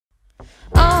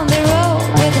On the road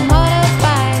with a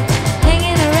motorbike,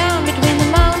 hanging around between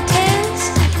the mountains,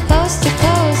 coast to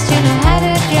coast, you know how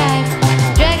to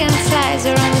drive. Dragonflies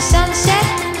are on the sunset,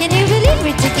 can you believe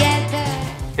we're together?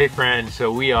 Hey friends,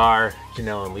 so we are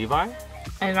Janelle and Levi.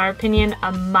 And in our opinion,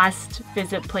 a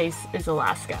must-visit place is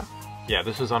Alaska. Yeah,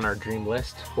 this was on our dream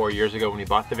list 4 years ago when we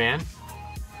bought the van.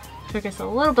 Took us a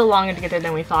little bit longer to get there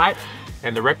than we thought.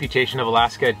 And the reputation of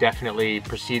Alaska definitely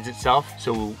precedes itself,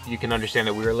 so you can understand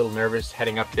that we were a little nervous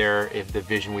heading up there if the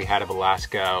vision we had of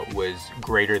Alaska was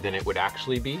greater than it would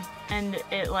actually be. And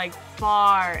it like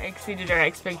far exceeded our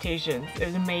expectations. It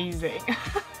was amazing.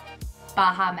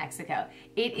 Baja, Mexico.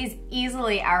 It is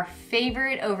easily our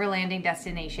favorite overlanding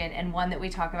destination and one that we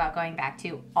talk about going back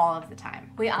to all of the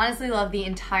time. We honestly love the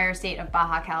entire state of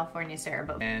Baja California, sir.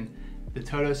 And the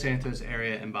Todos Santos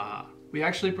area in Baja. We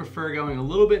actually prefer going a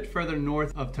little bit further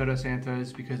north of Todos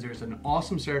Santos because there's an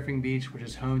awesome surfing beach which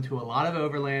is home to a lot of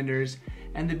overlanders,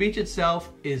 and the beach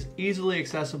itself is easily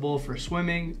accessible for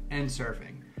swimming and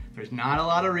surfing. There's not a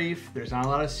lot of reef, there's not a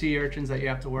lot of sea urchins that you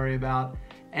have to worry about,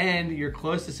 and you're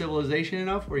close to civilization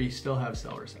enough where you still have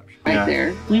cell reception. Right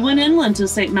there. We went inland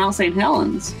to Mount St.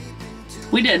 Helens.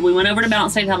 We did. We went over to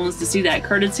Mount St. Helens to see that.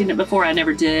 Kurt had seen it before. I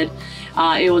never did.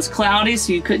 It was cloudy,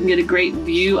 so you couldn't get a great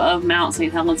view of Mount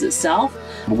St. Helens itself.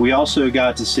 We also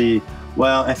got to see,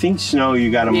 well, I think Snow,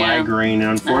 you got a migraine,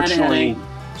 and unfortunately,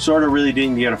 sort of really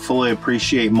didn't get to fully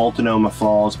appreciate Multnomah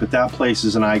Falls, but that place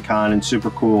is an icon and super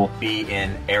cool. Be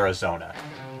in Arizona.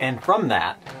 And from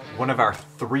that, one of our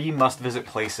 3 must-visit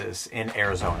places in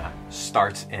Arizona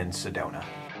starts in Sedona.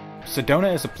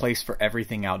 Sedona is a place for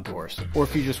everything outdoors, or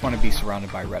if you just want to be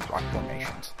surrounded by red rock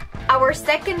formations. Our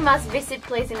second must-visit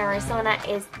place in Arizona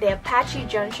is the Apache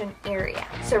Junction area,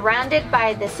 surrounded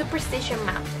by the Superstition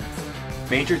Mountains.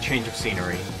 Major change of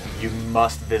scenery, you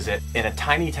must visit in a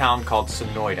tiny town called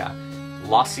Sonoita,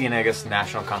 Las Ciénegas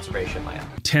National Conservation Land.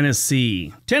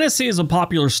 Tennessee. Tennessee is a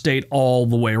popular state all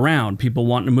the way around. People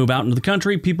want to move out into the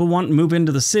country, people want to move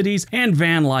into the cities, and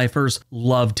van lifers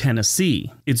love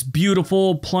Tennessee. It's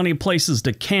beautiful, plenty of places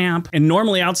to camp, and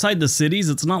normally outside the cities,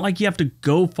 it's not like you have to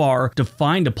go far to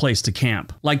find a place to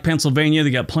camp. Like Pennsylvania,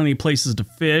 they got plenty of places to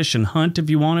fish and hunt if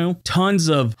you want to. Tons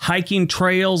of hiking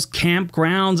trails,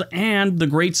 campgrounds, and the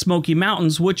Great Smoky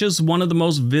Mountains, which is one of the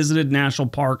most visited national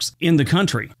parks in the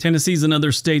country. Tennessee's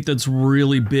another state that's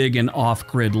really big in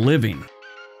off-grid living.